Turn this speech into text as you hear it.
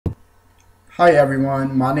Hi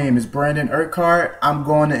everyone, my name is Brandon Urquhart. I'm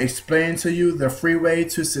going to explain to you the Freeway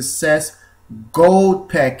to Success Gold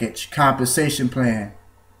Package Compensation Plan.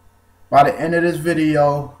 By the end of this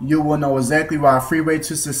video, you will know exactly why Freeway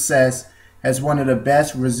to Success has one of the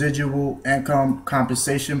best residual income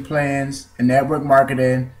compensation plans in network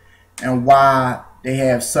marketing and why they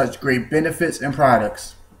have such great benefits and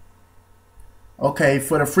products. Okay,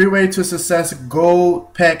 for the Freeway to Success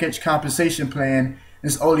Gold Package Compensation Plan,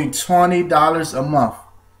 it's only $20 a month.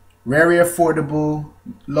 Very affordable,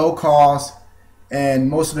 low cost, and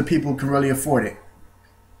most of the people can really afford it.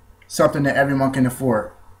 Something that everyone can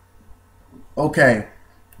afford. Okay,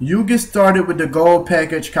 you get started with the Gold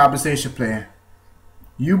Package Compensation Plan.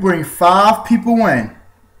 You bring 5 people in,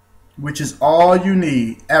 which is all you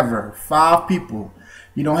need ever. 5 people.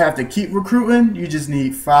 You don't have to keep recruiting, you just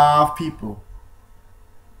need 5 people.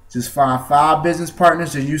 Just find 5 business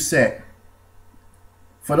partners and you set.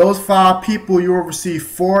 For those 5 people, you will receive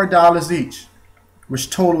 $4 each,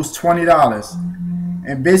 which totals $20.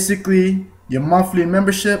 And basically, your monthly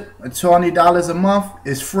membership of $20 a month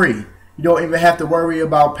is free. You don't even have to worry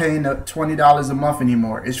about paying the $20 a month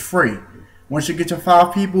anymore. It's free. Once you get your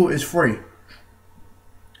 5 people, it's free.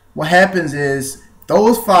 What happens is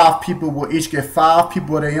those 5 people will each get 5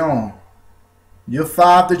 people of their own. Your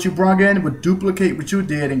 5 that you brought in would duplicate what you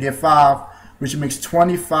did and get 5, which makes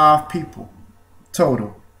 25 people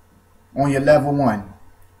total on your level 1.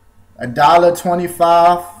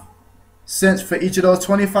 $1.25 for each of those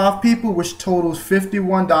 25 people, which totals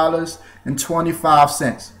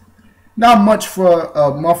 $51.25. Not much for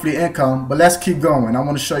a monthly income, but let's keep going. I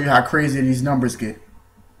want to show you how crazy these numbers get.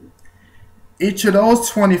 Each of those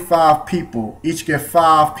 25 people each get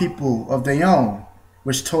 5 people of their own,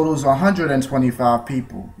 which totals 125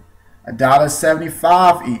 people.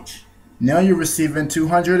 $1.75 each. Now you're receiving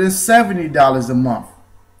 $270 a month.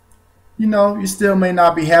 You know, you still may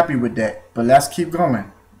not be happy with that, but let's keep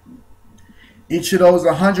going. Each of those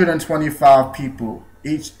 125 people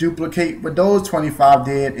each duplicate what those 25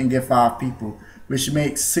 did and get 5 people, which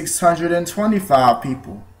makes 625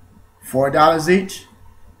 people. $4 each,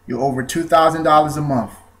 you're over $2,000 a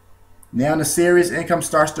month. Now the serious income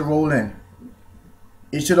starts to roll in.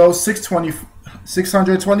 Each of those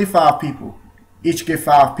 625 people each get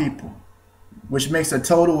 5 people, which makes a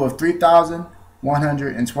total of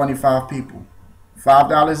 3,125 people.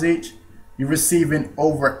 $5 each, you're receiving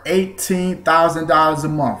over $18,000 a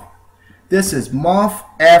month. This is month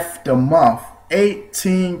after month,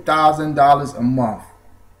 $18,000 a month.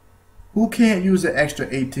 Who can't use an extra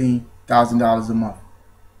 $18,000 a month?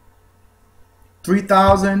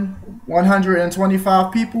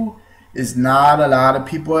 3,125 people is not a lot of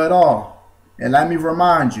people at all. And let me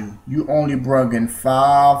remind you, you only brought in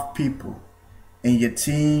 5 people and your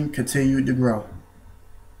team continued to grow.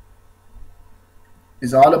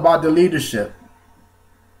 It's all about the leadership.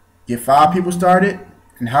 Get 5 people started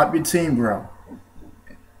and help your team grow.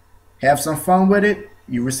 Have some fun with it.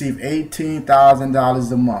 You receive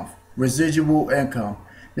 $18,000 a month. Residual income.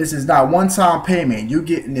 This is not one-time payment. You're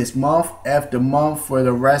getting this month after month for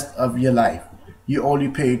the rest of your life. You only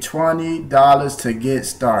pay $20 to get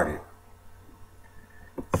started.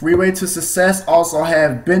 Freeway to Success also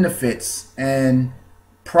have benefits and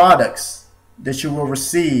products that you will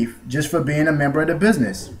receive just for being a member of the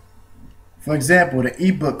business. For example, the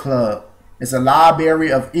ebook club is a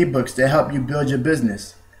library of ebooks that help you build your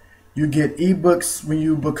business. You get ebooks when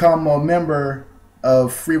you become a member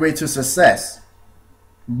of Freeway to Success.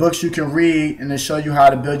 Books you can read and they show you how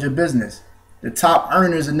to build your business. The top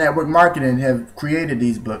earners in network marketing have created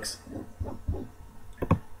these books.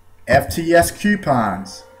 FTS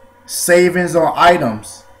coupons, savings on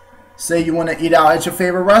items. Say you want to eat out at your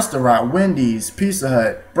favorite restaurant, Wendy's, Pizza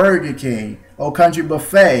Hut, Burger King, Old Country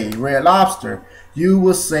Buffet, Red Lobster. You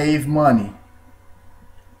will save money.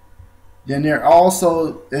 Then there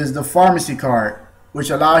also is the pharmacy card, which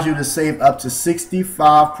allows you to save up to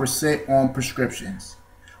 65% on prescriptions.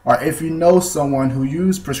 Or if you know someone who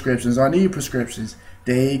uses prescriptions or need prescriptions,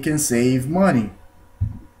 they can save money.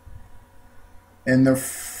 In the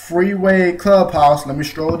Freeway Clubhouse, let me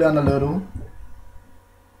scroll down a little.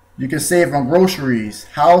 You can save on groceries,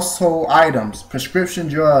 household items, prescription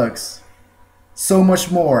drugs, so much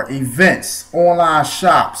more. Events, online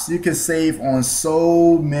shops. You can save on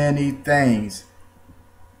so many things.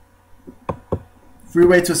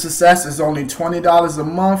 Freeway to Success is only $20 a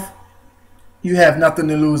month. You have nothing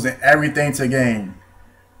to lose and everything to gain.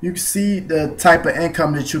 You can see the type of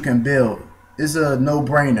income that you can build. It's a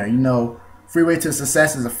no-brainer. You know, Freeway to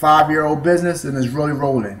Success is a 5-year-old business and it's really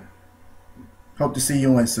rolling. Hope to see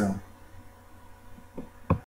you in soon.